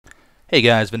Hey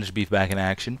guys, VintageBeef back in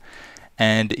action,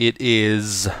 and it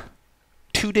is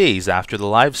 2 days after the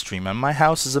live stream, and my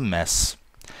house is a mess.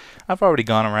 I've already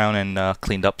gone around and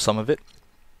cleaned up some of it,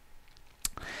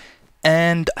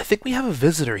 and I think we have a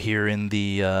visitor here in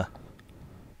the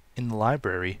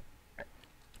library.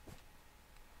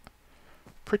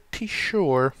 Pretty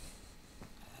sure.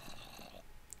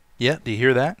 Yeah, do you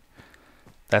hear that?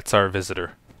 That's our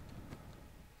visitor.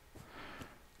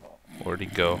 Where'd he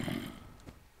go?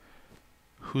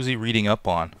 Who's he reading up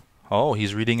on? Oh,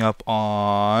 he's reading up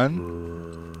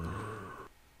on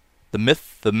the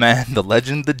myth, the man, the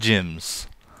legend, the gyms.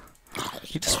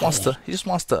 He just wants to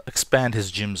expand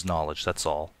his gym's knowledge, that's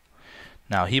all.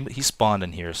 Now he spawned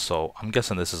in here, so I'm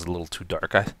guessing this is a little too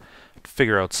dark. I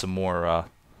figure out some more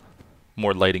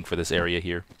lighting for this area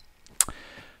here.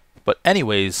 But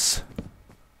anyways,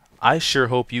 I sure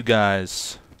hope you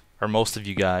guys, or most of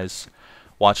you guys,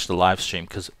 watched the live stream,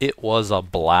 because it was a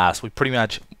blast. We pretty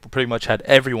much had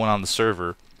everyone on the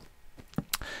server,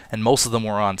 and most of them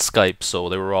were on Skype, so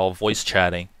they were all voice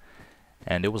chatting,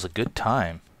 and it was a good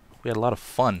time. We had a lot of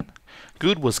fun.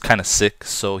 Good was kind of sick,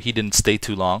 so he didn't stay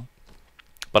too long,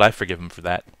 but I forgive him for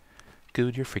that.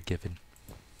 Good, you're forgiven.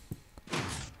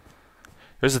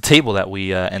 There's a table that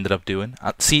we ended up doing.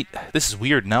 See, this is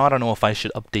weird. Now I don't know if I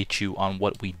should update you on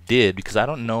what we did, because I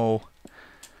don't know.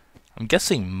 I'm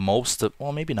guessing most of,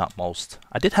 well, maybe not most.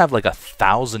 I did have like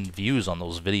 1,000 views on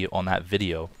that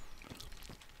video.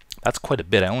 That's quite a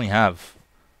bit. I only have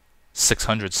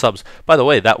 600 subs. By the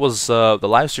way, that was the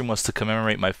live stream was to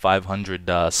commemorate my 500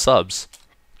 subs,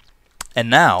 and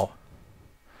now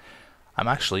I'm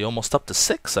actually almost up to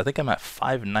 6. I think I'm at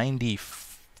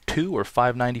 592 or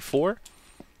 594.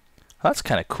 That's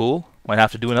kind of cool. Might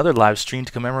have to do another live stream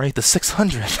to commemorate the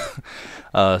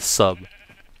 600 sub.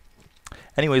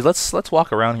 Anyways, let's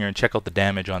walk around here and check out the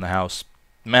damage on the house.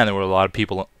 Man, there were a lot of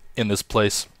people in this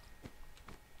place.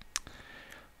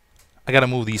 I gotta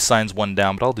move these signs one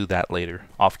down, but I'll do that later,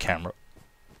 off camera.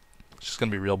 It's just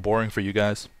gonna be real boring for you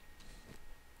guys.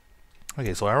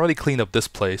 Okay, so I already cleaned up this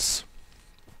place.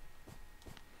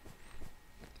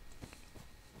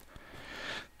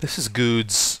 This is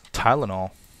Good's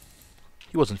Tylenol.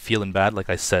 He wasn't feeling bad, like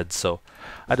I said, so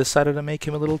I decided to make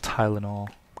him a little Tylenol.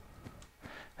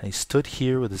 And he stood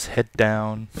here with his head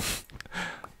down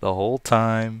the whole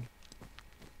time.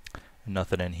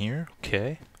 Nothing in here.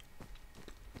 Okay.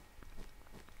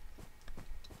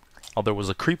 Oh, there was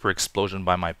a creeper explosion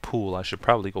by my pool. I should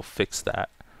probably go fix that.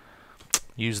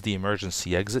 Use the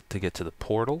emergency exit to get to the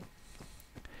portal.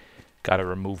 Gotta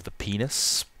remove the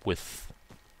penis with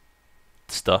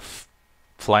stuff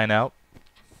flying out.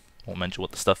 Won't mention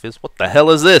what the stuff is. What the hell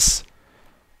is this?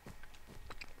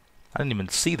 I didn't even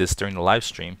see this during the live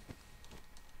stream.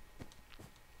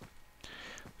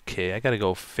 Okay, I gotta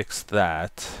go fix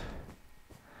that.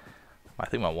 I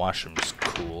think my washroom is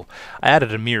cool. I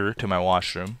added a mirror to my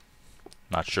washroom.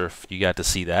 Not sure if you got to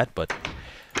see that, but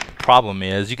the problem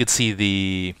is you could see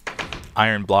the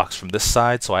iron blocks from this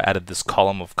side, so I added this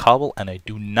column of cobble, and I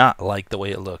do not like the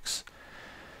way it looks.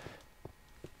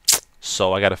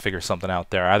 So I gotta figure something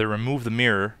out there. Either remove the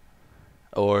mirror,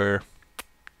 or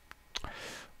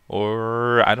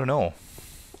I don't know.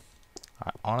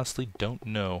 I honestly don't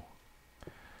know.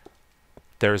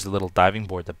 There's a little diving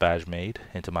board that Badge made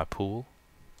into my pool.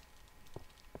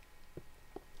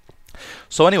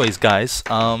 So anyways, guys,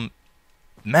 man,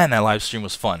 that live stream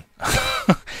was fun.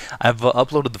 I've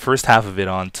uploaded the first half of it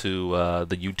onto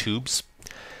the YouTubes,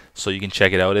 so you can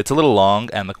check it out. It's a little long,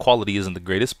 and the quality isn't the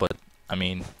greatest, but I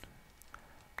mean,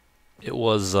 it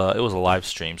was a live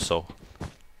stream, so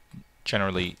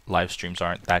generally live streams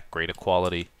aren't that great a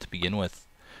quality to begin with.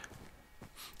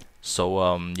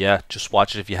 So yeah, just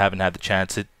watch it if you haven't had the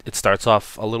chance. It starts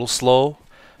off a little slow,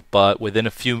 but within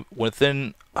a few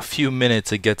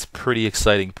minutes it gets pretty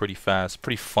exciting, pretty fast,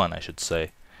 pretty fun, I should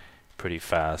say. Pretty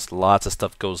fast. Lots of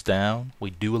stuff goes down.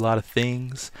 We do a lot of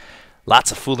things.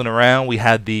 Lots of fooling around. We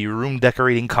had the room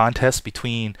decorating contest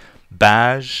between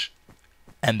Badge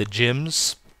and the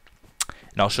gyms,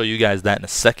 and I'll show you guys that in a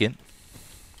second.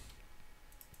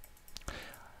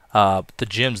 The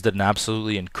gyms did an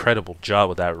absolutely incredible job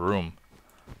with that room.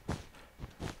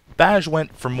 Badge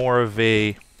went for more of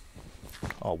a...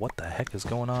 Oh, what the heck is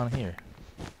going on here?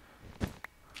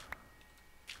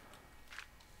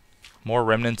 More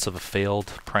remnants of a failed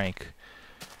prank.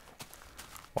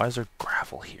 Why is there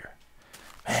gravel here?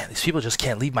 Man, these people just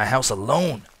can't leave my house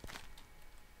alone.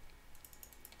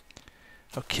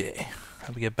 Okay, how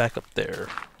do we get back up there?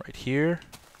 Right here?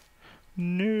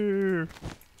 No.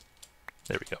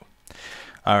 There we go.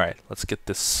 Alright, let's get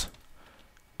this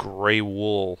gray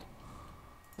wool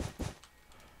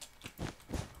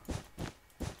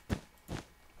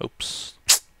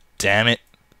damn it.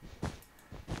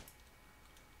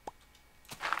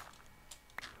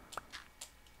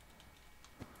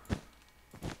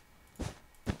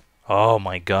 Oh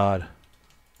my god.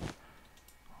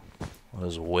 What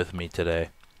is with me today?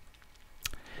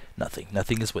 Nothing.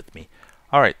 Nothing is with me.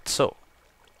 Alright, so.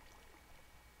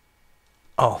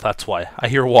 Oh, that's why. I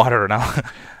hear water now.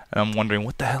 And I'm wondering,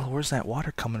 what the hell? Where's that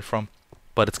water coming from?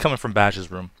 But it's coming from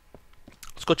Baj's room.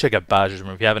 Let's go check out Baj's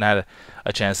room if you haven't had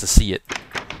a chance to see it.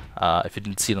 If you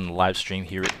didn't see it on the live stream,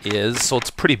 here it is. So it's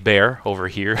pretty bare over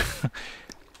here.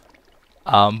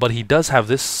 But he does have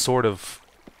this sort of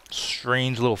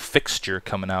strange little fixture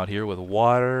coming out here with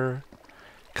water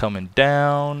coming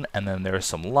down, and then there's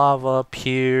some lava up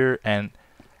here, and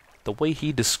the way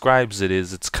he describes it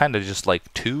is it's kind of just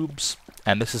like tubes,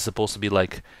 and this is supposed to be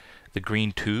like the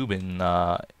green tube in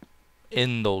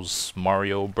those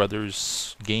Mario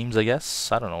Brothers games, I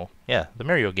guess. I don't know. Yeah, the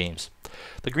Mario games.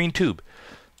 The green tube.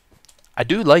 I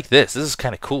do like this. This is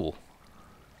kind of cool.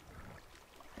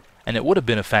 And it would have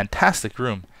been a fantastic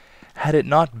room had it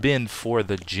not been for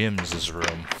the gyms'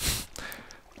 room.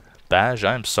 Baj,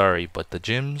 I'm sorry, but the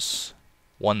gyms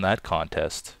won that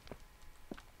contest.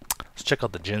 Let's check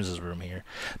out the gyms' room here.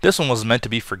 This one was meant to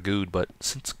be for Good, but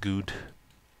since Good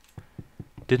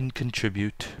didn't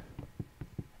contribute,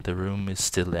 the room is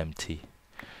still empty.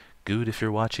 Good, if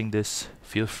you're watching this,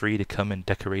 feel free to come and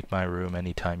decorate my room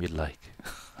anytime you'd like.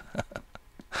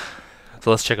 So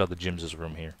let's check out the gyms'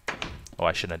 room here. Oh,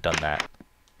 I shouldn't have done that.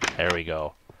 There we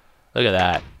go. Look at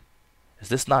that. Is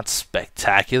this not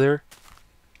spectacular?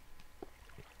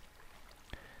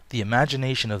 The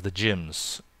imagination of the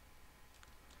gyms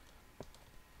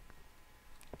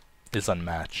is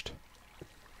unmatched.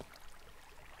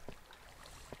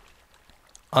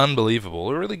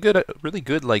 Unbelievable. Really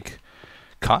good like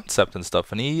concept and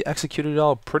stuff, and he executed it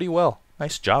all pretty well.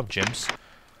 Nice job, gyms.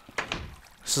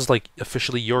 This is like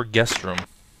officially your guest room.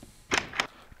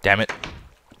 Damn it.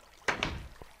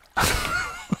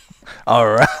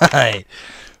 Alright.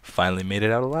 Finally made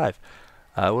it out alive.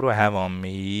 What do I have on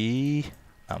me?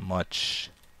 Not much.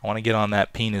 I want to get on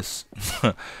that penis.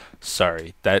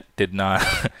 Sorry, that did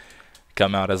not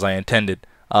come out as I intended.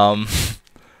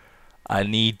 I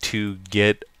need to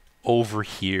get over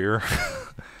here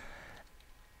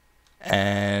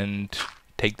and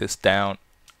take this down.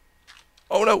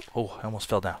 Oh no! Oh, I almost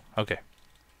fell down. Okay.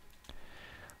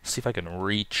 Let's see if I can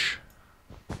reach.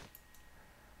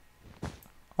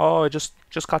 Oh, I just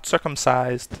got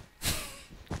circumcised.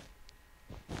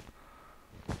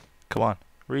 Come on.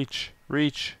 Reach.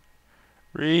 Reach.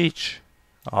 Reach.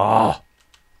 Oh.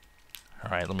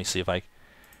 Alright, let me see if I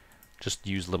just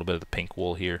use a little bit of the pink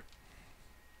wool here.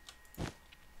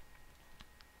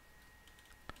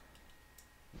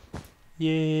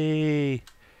 Yay!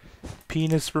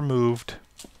 Penis removed.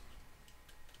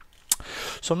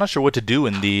 So I'm not sure what to do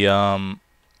in the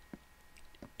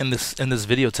in this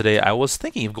video today. I was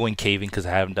thinking of going caving because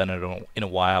I haven't done it in a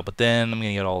while, but then I'm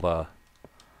gonna get all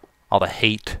the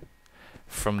hate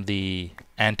from the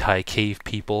anti-cave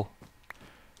people.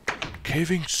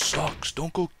 Caving sucks.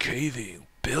 Don't go caving.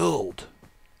 Build.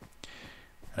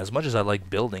 As much as I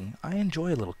like building, I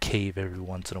enjoy a little cave every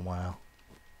once in a while.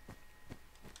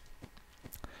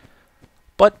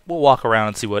 But we'll walk around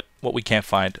and see what we can't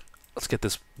find. Let's get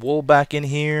this wool back in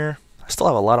here. I still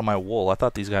have a lot of my wool. I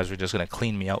thought these guys were just going to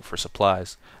clean me out for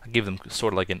supplies. I gave them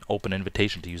sort of like an open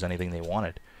invitation to use anything they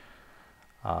wanted.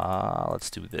 Let's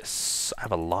do this. I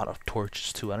have a lot of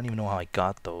torches too. I don't even know how I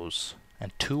got those.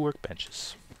 And 2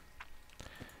 workbenches.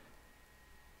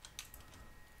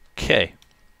 Okay.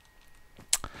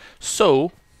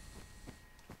 So,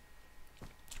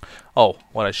 oh,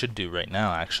 what I should do right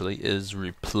now actually is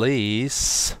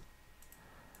replace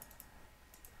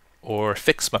or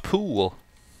fix my pool.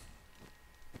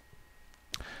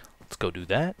 Let's go do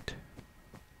that.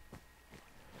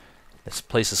 This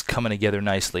place is coming together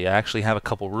nicely. I actually have a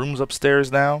couple rooms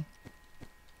upstairs now.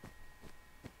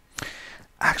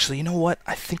 Actually, you know what?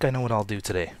 I think I know what I'll do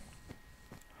today.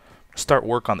 Start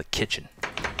work on the kitchen.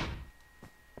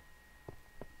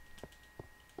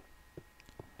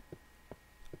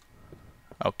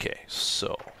 Okay,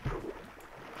 so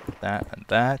that and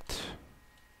that.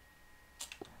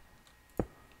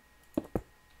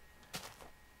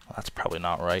 Well, that's probably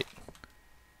not right.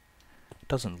 It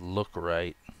doesn't look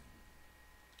right.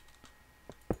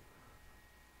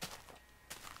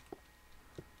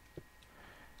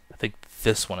 I think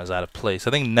this one is out of place.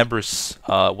 I think Nebris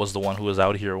was the one who was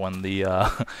out here when the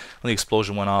when the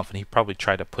explosion went off, and he probably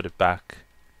tried to put it back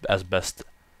as best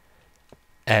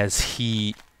as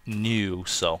he knew,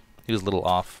 so he was a little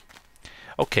off.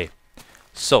 Okay,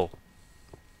 so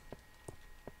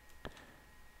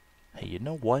Hey, you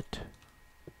know what?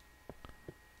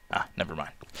 Ah, never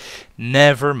mind.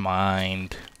 Never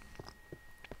mind.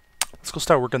 Let's go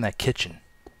start working on that kitchen.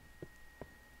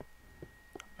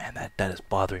 Man, that is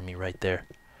bothering me right there.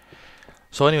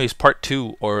 So anyways, part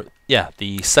 2, or yeah,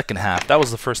 the second half. That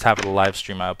was the first half of the live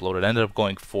stream I uploaded. It ended up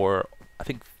going for, I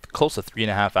think, close to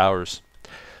 3.5 hours.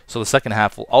 So the second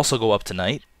half will also go up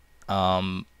tonight.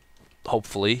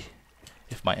 Hopefully,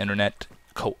 if my internet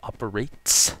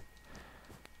cooperates.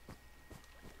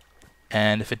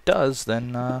 And if it does,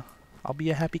 then I'll be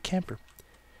a happy camper.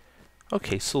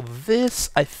 Okay, so this,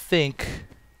 I think,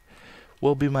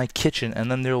 will be my kitchen, and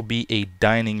then there will be a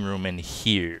dining room in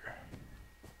here.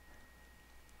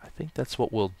 I think that's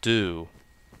what we'll do.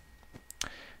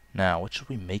 Now, what should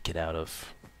we make it out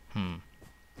of? I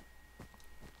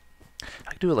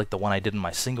could do it like the one I did in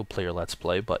my single player Let's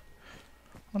Play, but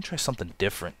I'm gonna try something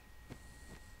different.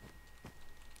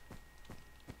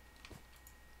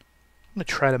 I'm gonna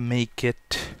try to make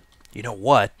it, you know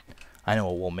what? I know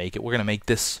what we'll make it. We're gonna make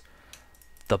this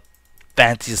the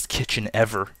fanciest kitchen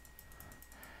ever.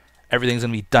 Everything's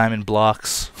gonna be diamond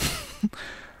blocks.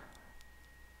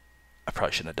 I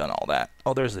probably shouldn't have done all that.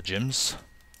 Oh, there's the gyms.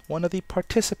 One of the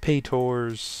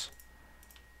participators.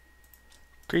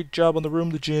 Great job on the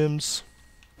room, the gyms.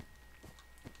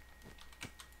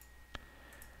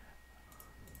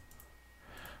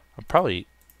 I'm probably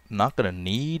not gonna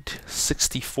need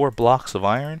 64 blocks of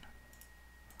iron,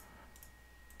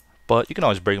 but you can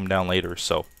always break them down later.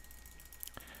 So,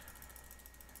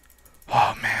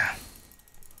 oh man,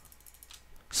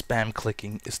 spam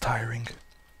clicking is tiring.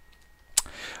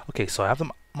 Okay, so I have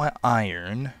my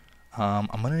iron. I'm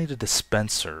gonna need a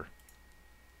dispenser.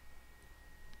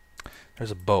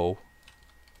 There's a bow.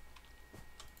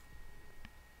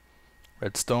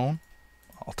 Redstone.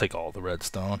 I'll take all the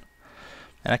redstone.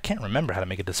 And I can't remember how to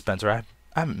make a dispenser. I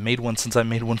haven't made one since I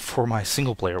made one for my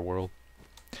single player world.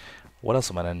 What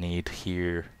else am I gonna need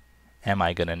here? Am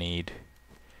I gonna need?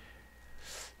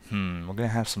 We're gonna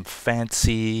have some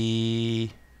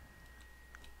fancy.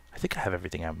 I think I have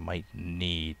everything I might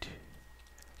need.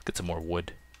 Let's get some more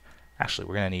wood. Actually,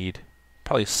 we're gonna need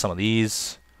probably some of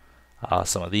these,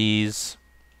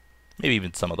 maybe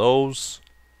even some of those.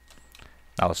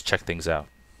 Now let's check things out.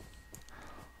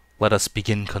 Let us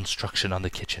begin construction on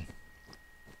the kitchen.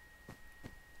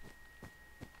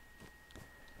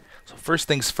 So first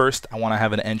things first, I want to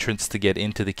have an entrance to get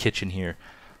into the kitchen here.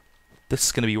 This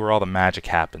is going to be where all the magic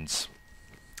happens.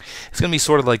 It's going to be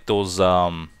sort of like those,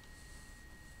 like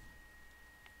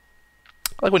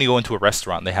when you go into a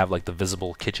restaurant, they have like the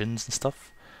visible kitchens and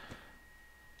stuff.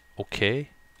 Okay.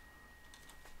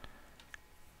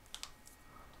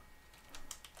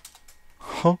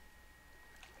 Huh?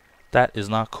 That is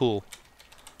not cool.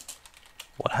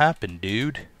 What happened,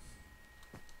 dude?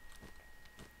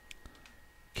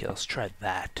 Okay, let's try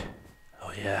that.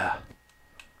 Oh yeah.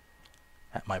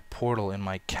 At my portal in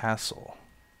my castle.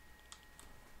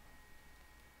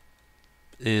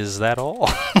 Is that all?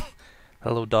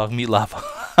 Hello, dog meat lava.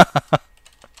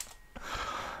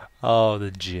 Oh,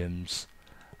 the gyms.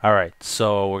 Alright,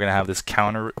 so we're gonna have this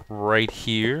counter right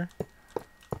here.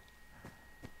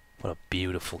 What a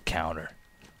beautiful counter.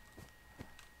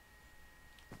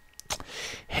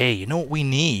 Hey, you know what we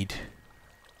need?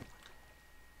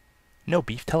 No,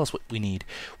 Beef, tell us what we need.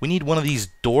 We need one of these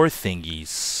door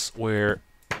thingies where,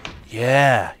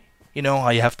 yeah, you know how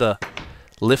you have to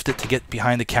lift it to get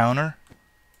behind the counter?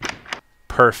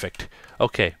 Perfect.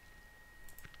 Okay.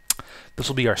 This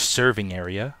will be our serving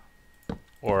area,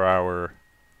 or our,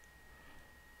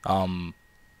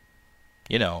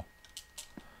 you know,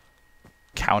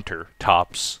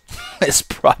 countertops is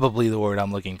probably the word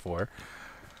I'm looking for.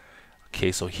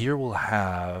 Okay, so here we'll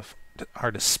have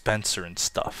our dispenser and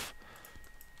stuff.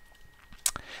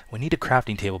 We need a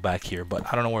crafting table back here, but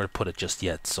I don't know where to put it just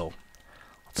yet, so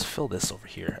let's fill this over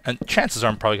here. And chances are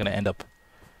I'm probably going to end up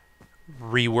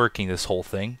reworking this whole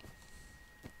thing.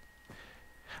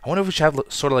 I wonder if we should have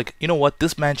sort of like, you know what,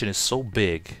 this mansion is so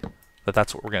big that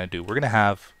that's what we're going to do. We're going to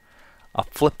have a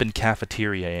flippin'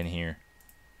 cafeteria in here.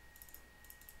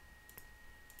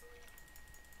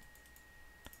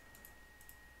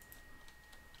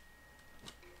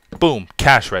 Boom,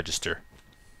 cash register.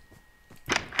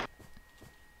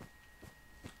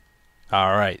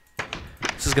 Alright.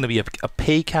 This is going to be a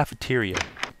pay cafeteria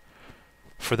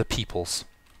for the peoples.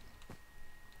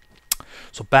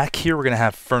 So back here we're going to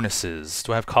have furnaces.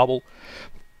 Do I have cobble?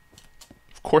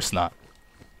 Of course not.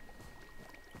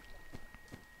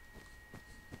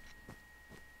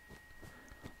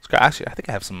 So actually, I think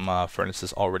I have some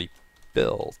furnaces already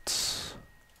built.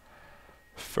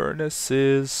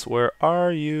 Furnaces, where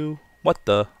are you? What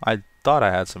the? I thought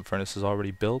I had some furnaces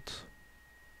already built.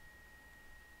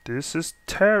 This is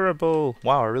terrible.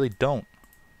 Wow, I really don't.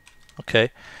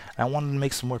 Okay, I wanted to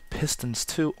make some more pistons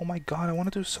too. Oh my god, I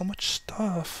want to do so much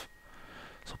stuff.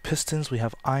 So pistons, we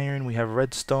have iron, we have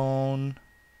redstone.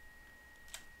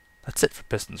 That's it for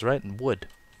pistons, right? And wood.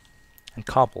 And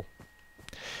cobble.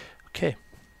 Okay.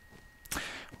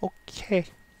 Okay.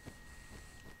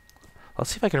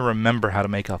 Let's see if I can remember how to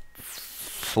make a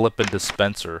flippin'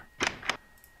 dispenser.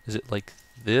 Is it like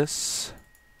this?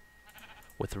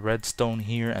 With redstone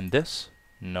here and this?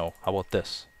 No. How about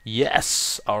this?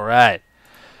 Yes! Alright.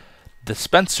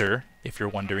 Dispenser, if you're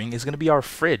wondering, is going to be our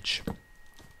fridge.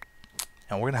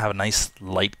 And we're going to have a nice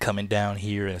light coming down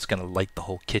here, and it's going to light the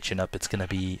whole kitchen up. It's going to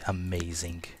be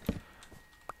amazing.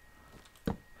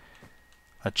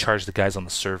 I charge the guys on the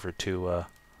server to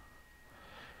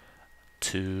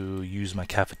use my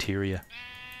cafeteria.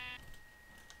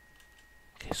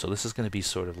 Okay, so this is going to be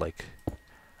sort of like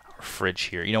our fridge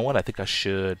here. You know what? I think I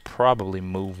should probably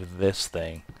move this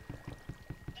thing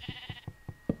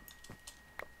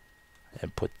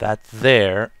and put that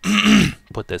there.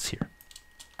 Put this here.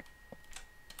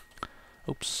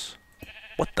 Oops.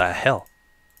 What the hell?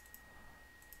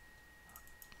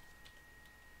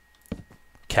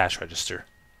 Cash register.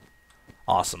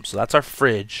 Awesome. So that's our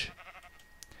fridge.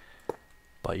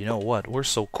 But you know what? We're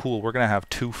so cool. We're going to have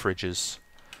 2 fridges.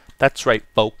 That's right,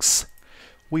 folks.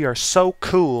 We are so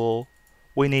cool.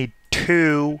 We need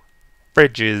 2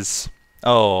 fridges.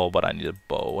 Oh, but I need a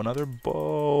bow. Another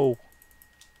bow.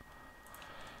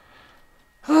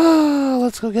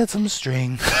 Let's go get some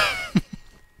string.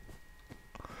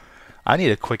 I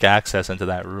need a quick access into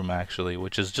that room, actually,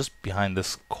 which is just behind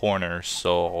this corner,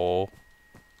 so...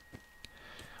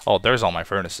 Oh, there's all my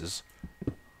furnaces.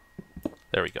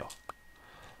 There we go.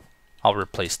 I'll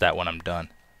replace that when I'm done.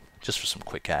 Just for some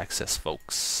quick access,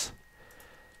 folks.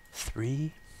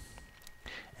 3.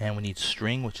 And we need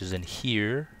string, which is in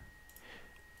here.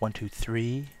 1, 2,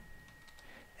 3.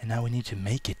 And now we need to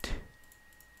make it.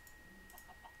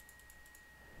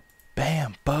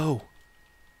 Bam! Bow!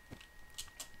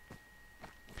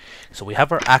 So we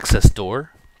have our access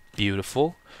door.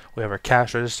 Beautiful. We have our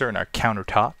cash register and our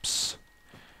countertops.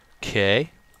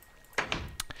 Okay.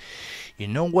 You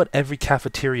know what every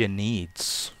cafeteria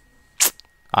needs?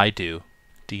 I do.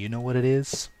 Do you know what it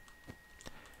is?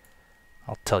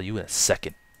 I'll tell you in a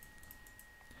second.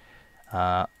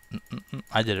 I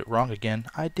did it wrong again.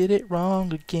 I did it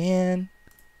wrong again.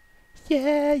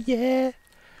 Yeah.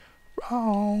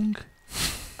 Wrong.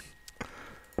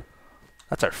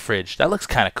 That's our fridge. That looks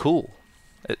kind of cool.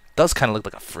 It does kind of look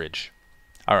like a fridge.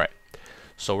 Alright.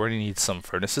 So we're going to need some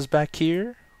furnaces back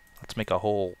here. Let's make a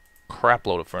whole crap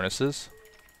load of furnaces.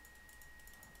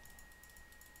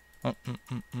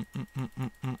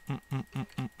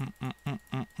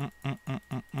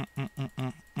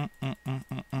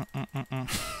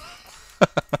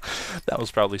 That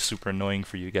was probably super annoying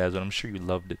for you guys, but I'm sure you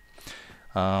loved it.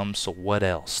 So what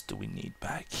else do we need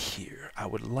back here? I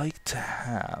would like to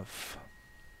have...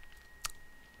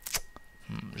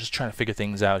 just trying to figure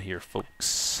things out here,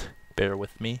 folks. Bear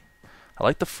with me. I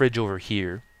like the fridge over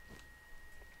here.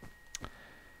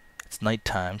 It's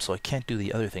nighttime, so I can't do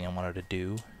the other thing I wanted to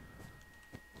do.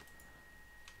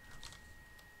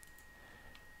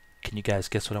 Can you guys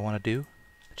guess what I want to do?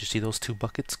 Did you see those 2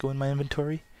 buckets go in my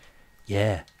inventory?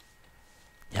 Yeah.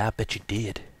 Yeah, I bet you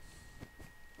did.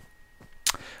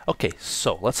 Okay,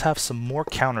 so let's have some more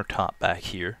countertop back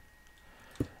here.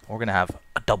 We're going to have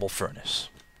a double furnace.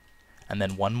 And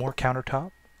then 1 more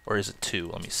countertop. Or is it 2?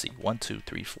 Let me see. 1, 2,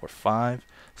 3, 4, 5,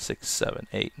 6, 7,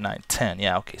 8, 9, 10.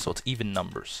 Yeah, okay, so it's even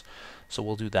numbers. So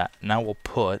we'll do that. Now we'll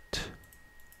put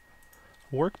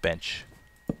a workbench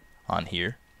on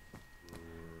here.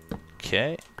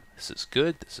 Okay, this is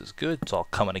good. This is good. It's all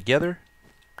coming together.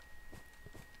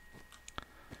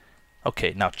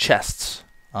 Okay, now chests.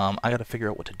 I gotta figure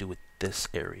out what to do with this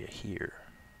area here.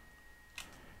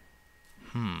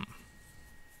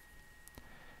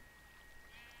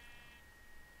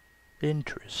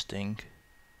 Interesting.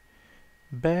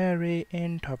 Very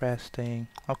interesting.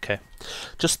 Okay,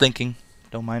 just thinking.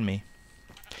 Don't mind me.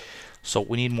 So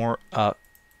we need more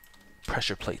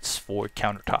pressure plates for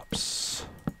countertops.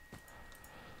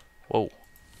 Whoa,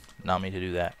 not me to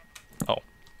do that. Oh.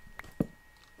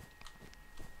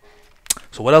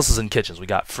 So what else is in kitchens? We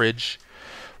got fridge,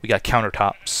 we got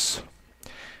countertops,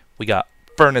 we got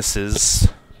furnaces,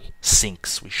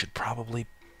 sinks. We should probably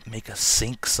make a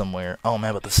sink somewhere. Oh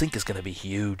man, but the sink is gonna be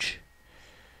huge.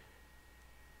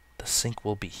 The sink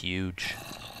will be huge.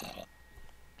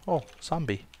 Oh,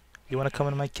 zombie. You wanna come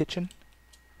into my kitchen?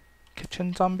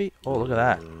 Kitchen zombie? Oh, look at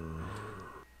that.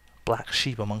 Black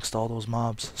sheep amongst all those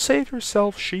mobs. Save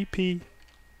yourself, sheepy.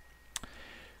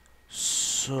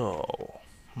 So,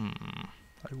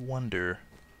 I wonder.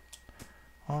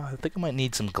 Oh, I think I might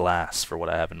need some glass for what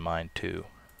I have in mind too.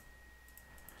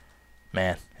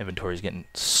 Man, inventory's getting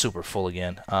super full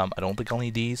again. I don't think I'll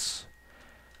need these.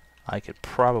 I could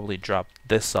probably drop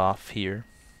this off here,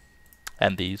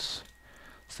 and these.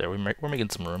 So there, we're making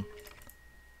some room.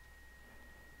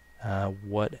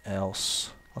 What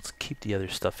else? Let's keep the other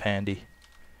stuff handy,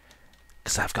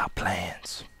 cause I've got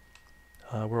plans.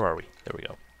 Where are we? There we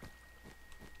go.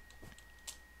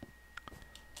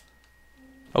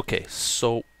 Okay,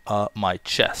 so my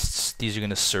chests. These are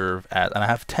gonna serve as, and I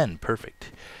have 10.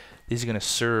 Perfect. These are gonna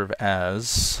serve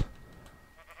as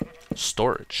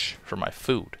storage for my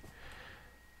food.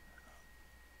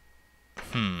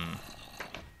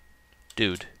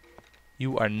 Dude,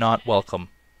 you are not welcome.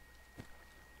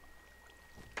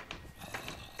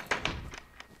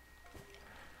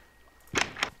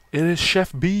 It is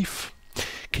Chef Beef.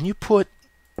 Can you put...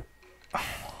 I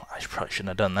probably shouldn't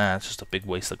have done that. It's just a big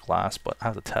waste of glass, but I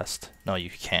have to test. No, you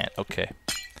can't. Okay.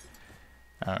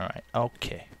 Alright,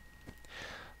 okay.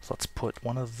 So let's put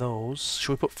one of those.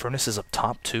 Should we put furnaces up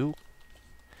top too?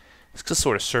 This could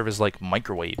sort of serve as like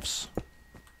microwaves.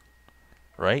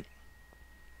 Right?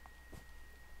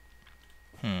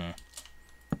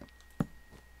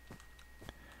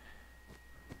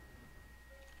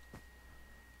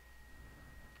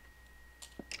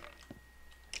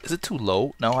 Is it too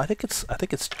low? No, I think it's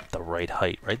the right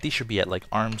height, right? These should be at like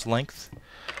arm's length. And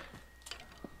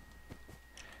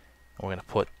we're gonna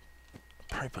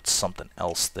probably put something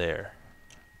else there.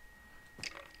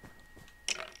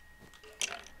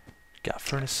 Got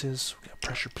furnaces, we got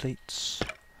pressure plates.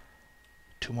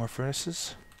 2 more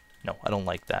furnaces? No, I don't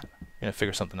like that. I'm gonna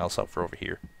figure something else out for over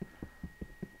here.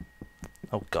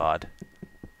 Oh god.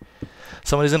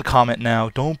 Somebody's gonna comment now,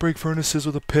 don't break furnaces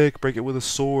with a pick, break it with a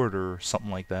sword or something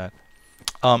like that.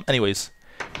 Anyways,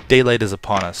 daylight is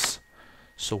upon us.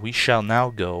 So we shall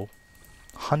now go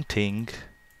hunting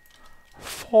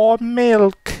for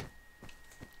milk.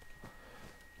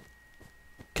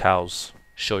 Cows,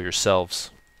 show yourselves.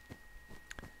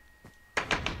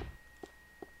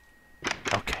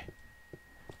 Okay.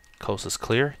 Coast is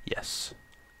clear? Yes.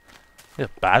 Yeah,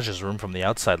 Baj's room from the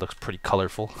outside looks pretty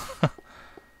colorful.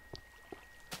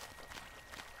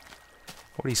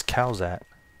 Where are these cows at?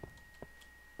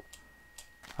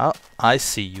 Oh, I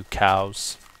see you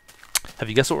cows. Have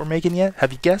you guessed what we're making yet?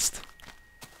 Have you guessed?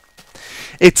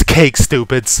 It's cake,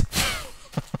 stupids!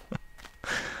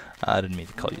 I didn't mean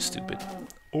to call you stupid.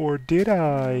 Or did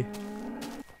I?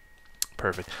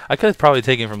 Perfect. I could have probably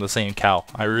taken from the same cow.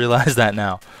 I realize that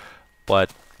now.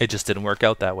 But it just didn't work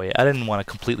out that way. I didn't want to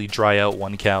completely dry out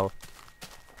one cow.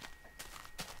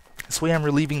 This way I'm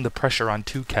relieving the pressure on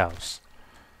 2 cows.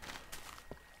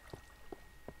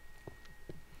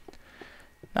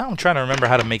 Now I'm trying to remember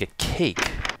how to make a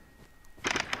cake.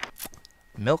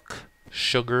 Milk,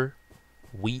 sugar,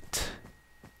 wheat.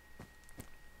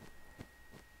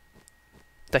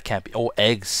 That can't be... Oh,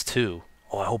 eggs too.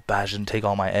 Oh, I hope Baj didn't take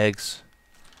all my eggs.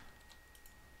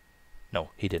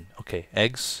 No, he didn't. Okay,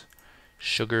 eggs,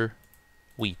 sugar,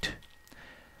 wheat.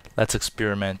 Let's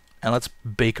experiment. And let's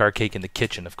bake our cake in the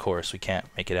kitchen, of course. We can't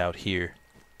make it out here.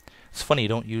 It's funny, you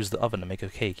don't use the oven to make a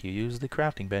cake. You use the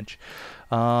crafting bench.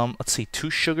 Let's see, 2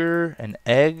 sugar, an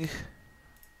egg.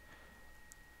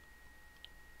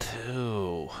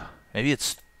 2. Maybe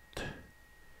it's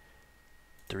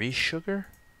 3 sugar?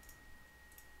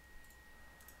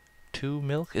 2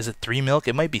 milk? Is it 3 milk?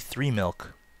 It might be 3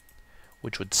 milk,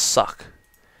 which would suck.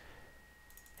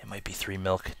 It might be 3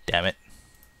 milk. Damn it.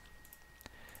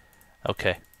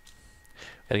 Okay.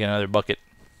 Gotta get another bucket.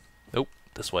 Nope,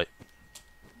 this way.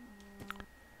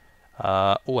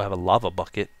 Oh, I have a lava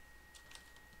bucket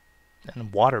and a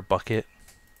water bucket.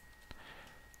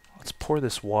 Let's pour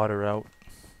this water out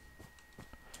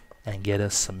and get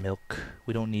us some milk.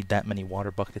 We don't need that many water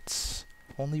buckets.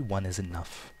 Only 1 is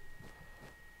enough.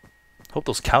 Hope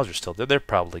those cows are still there. They're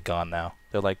probably gone now.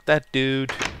 They're like, that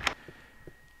dude,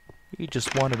 he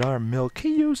just wanted our milk.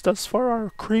 He used us for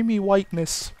our creamy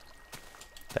whiteness.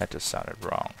 That just sounded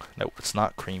wrong. No, it's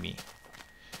not creamy.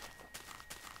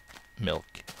 Milk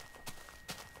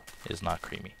is not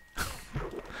creamy.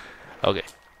 Okay,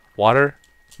 water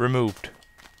removed.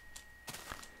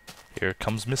 Here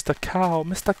comes Mr. Cow.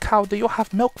 Mr. Cow, do you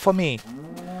have milk for me?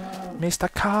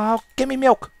 Mr. Cow, give me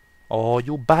milk. Oh,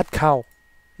 you bad cow.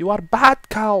 You are bad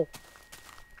cow.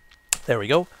 There we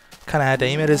go. Kind of had to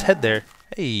aim at his head there.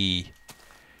 Hey,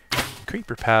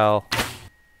 creeper pal.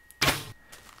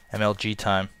 MLG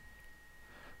time.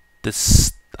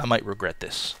 This, I might regret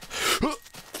this.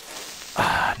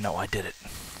 No, I did it.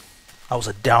 I was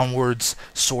a downwards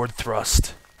sword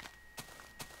thrust.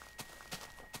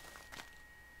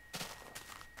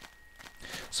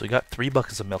 So we got 3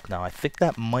 buckets of milk now. I think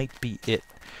that might be it.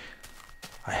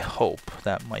 I hope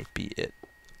that might be it.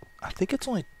 I think it's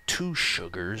only 2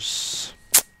 sugars.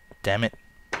 Damn it.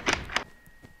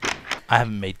 I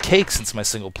haven't made cake since my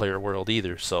single player world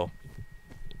either, so.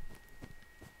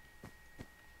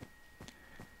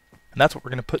 And that's what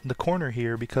we're going to put in the corner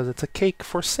here because it's a cake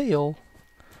for sale.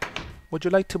 Would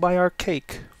you like to buy our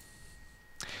cake?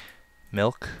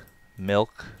 Milk,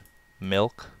 milk,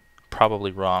 milk.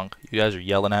 Probably wrong. You guys are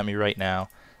yelling at me right now.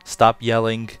 Stop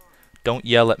yelling. Don't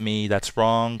yell at me. That's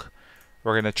wrong.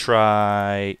 We're going to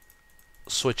try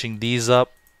switching these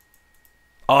up.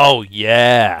 Oh,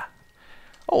 yeah.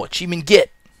 Oh, achievement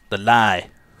get. The lie.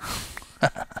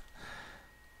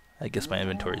 I guess my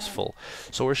inventory is full.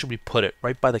 So where should we put it?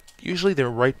 Right by the... Usually they're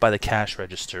right by the cash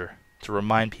register to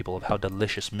remind people of how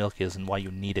delicious milk is and why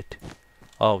you need it.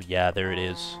 Oh, yeah, there it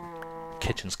is.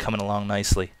 Kitchen's coming along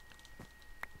nicely.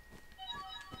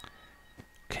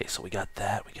 Okay, so we got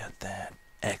that, we got that.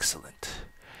 Excellent.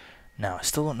 Now, I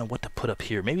still don't know what to put up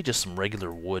here. Maybe just some regular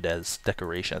wood as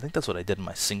decoration. I think that's what I did in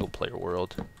my single-player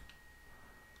world.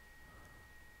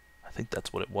 I think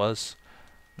that's what it was.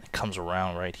 It comes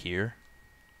around right here.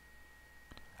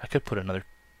 I could put another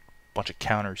bunch of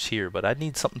counters here, but I'd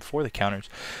need something for the counters.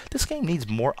 This game needs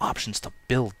more options to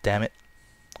build, damn it.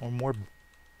 Or more...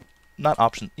 Not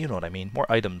options, you know what I mean. More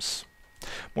items.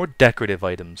 More decorative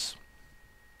items.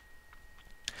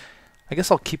 I guess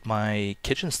I'll keep my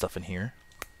kitchen stuff in here.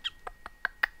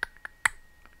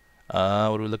 What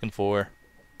are we looking for?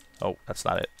 Oh, that's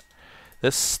not it.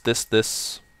 This.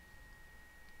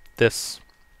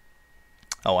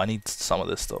 Oh, I need some of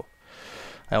this though.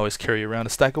 I always carry around a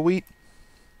stack of wheat.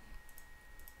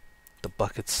 The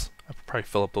buckets. I could probably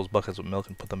fill up those buckets with milk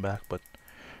and put them back, but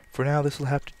for now this will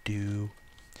have to do.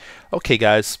 Okay,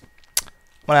 guys. I'm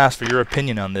going to ask for your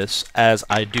opinion on this, as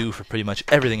I do for pretty much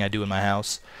everything I do in my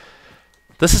house.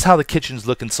 This is how the kitchen's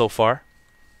looking so far.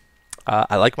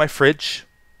 I like my fridge.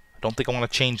 I don't think I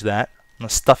want to change that. I'm going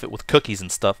to stuff it with cookies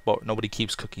and stuff, but nobody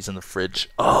keeps cookies in the fridge.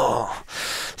 Oh,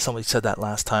 somebody said that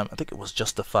last time. I think it was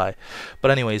Justify. But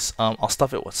anyways, I'll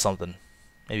stuff it with something.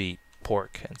 Maybe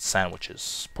pork and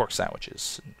sandwiches. Pork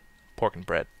sandwiches. And pork and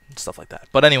bread and stuff like that.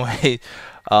 But anyway,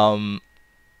 I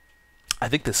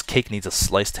think this cake needs a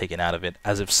slice taken out of it,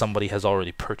 as if somebody has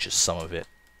already purchased some of it.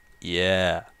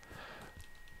 Yeah.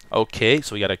 Okay,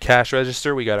 so we got a cash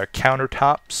register, we got our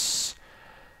countertops,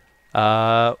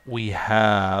 we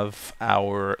have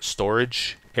our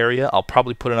storage area. I'll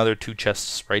probably put another 2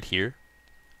 chests right here.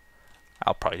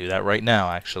 I'll probably do that right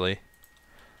now, actually.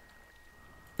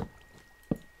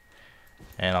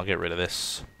 And I'll get rid of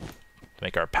this to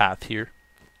make our path here.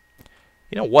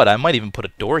 You know what, I might even put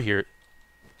a door here.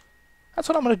 That's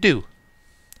what I'm going to do.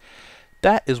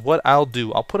 That is what I'll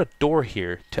do. I'll put a door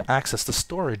here to access the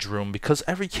storage room because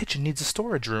every kitchen needs a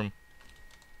storage room.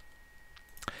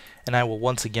 And I will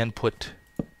once again put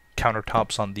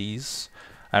countertops on these.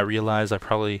 I realize I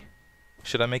probably...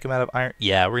 Should I make them out of iron?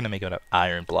 Yeah, we're going to make them out of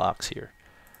iron blocks here.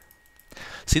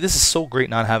 See, this is so great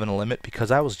not having a limit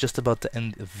because I was just about to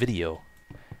end the video.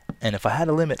 And if I had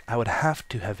a limit, I would have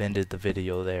to have ended the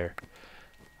video there.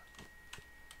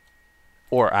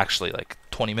 Or actually like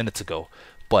 20 minutes ago.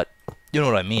 But you know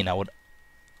what I mean. I would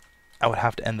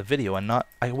have to end the video and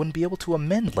I wouldn't be able to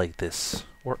amend like this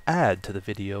or add to the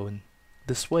video in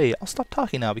this way. I'll stop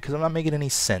talking now because I'm not making any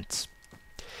sense.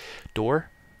 Door?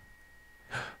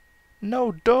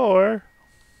 No door.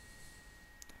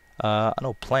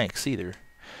 No planks either.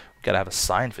 We gotta have a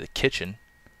sign for the kitchen.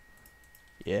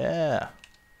 Yeah.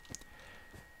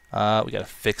 We gotta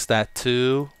fix that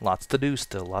too. Lots to do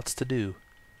still. Lots to do.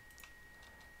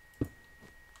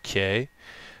 Okay.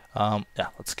 Yeah,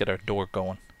 let's get our door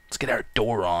going. Let's get our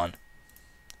door on.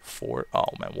 Oh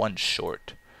man, 1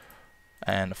 short.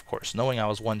 And of course, knowing I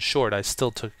was 1 short, I still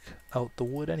took out the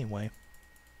wood anyway.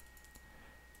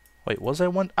 Wait, was I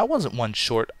 1? I wasn't 1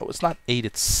 short. I was not 8,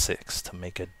 it's 6 to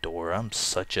make a door. I'm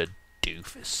such a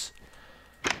doofus.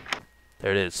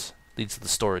 There it is. Leads to the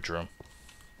storage room.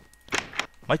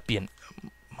 Might be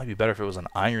better if it was an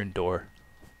iron door.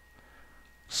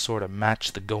 Sort of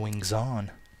match the goings on.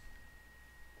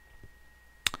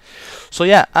 So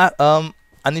yeah, I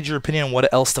need your opinion on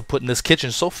what else to put in this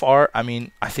kitchen. So far, I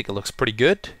mean, I think it looks pretty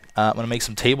good. I'm going to make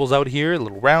some tables out here,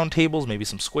 little round tables, maybe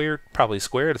some square, probably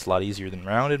squared. It's a lot easier than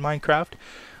round in Minecraft.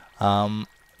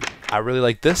 I really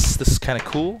like this. This is kind of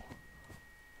cool.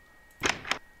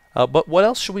 But what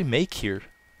else should we make here?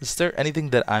 Is there anything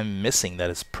that I'm missing that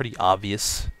is pretty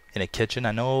obvious in a kitchen?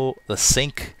 I know the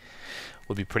sink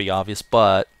would be pretty obvious,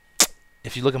 but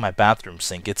if you look at my bathroom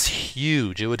sink, it's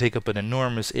huge. It would take up an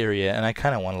enormous area, and I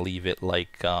kind of want to leave it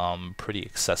like pretty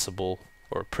accessible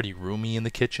or pretty roomy in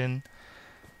the kitchen.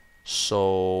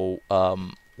 So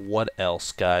what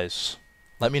else, guys?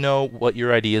 Let me know what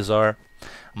your ideas are.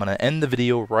 I'm going to end the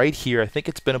video right here. I think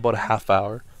it's been about a half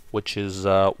hour, which is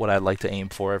what I'd like to aim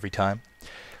for every time.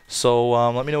 So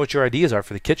let me know what your ideas are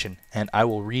for the kitchen, and I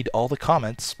will read all the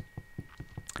comments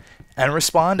and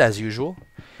respond as usual.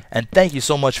 And thank you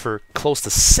so much for close to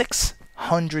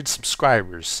 600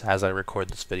 subscribers as I record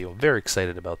this video. Very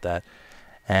excited about that.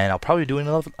 And I'll probably do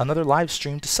another live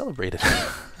stream to celebrate it.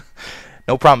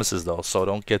 No promises though, so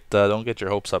don't get your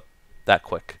hopes up that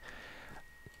quick.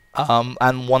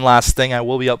 And one last thing, I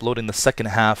will be uploading the second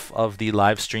half of the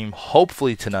live stream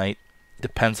hopefully tonight.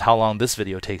 Depends how long this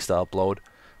video takes to upload.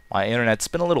 My internet's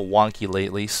been a little wonky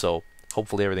lately, so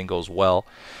hopefully everything goes well.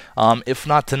 If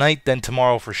not tonight, then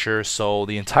tomorrow for sure. So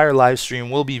the entire live stream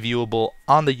will be viewable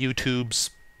on the YouTubes,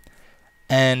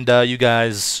 and you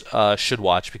guys should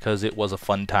watch because it was a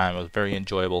fun time. It was very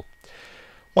enjoyable.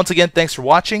 Once again, thanks for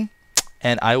watching,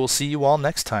 and I will see you all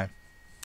next time.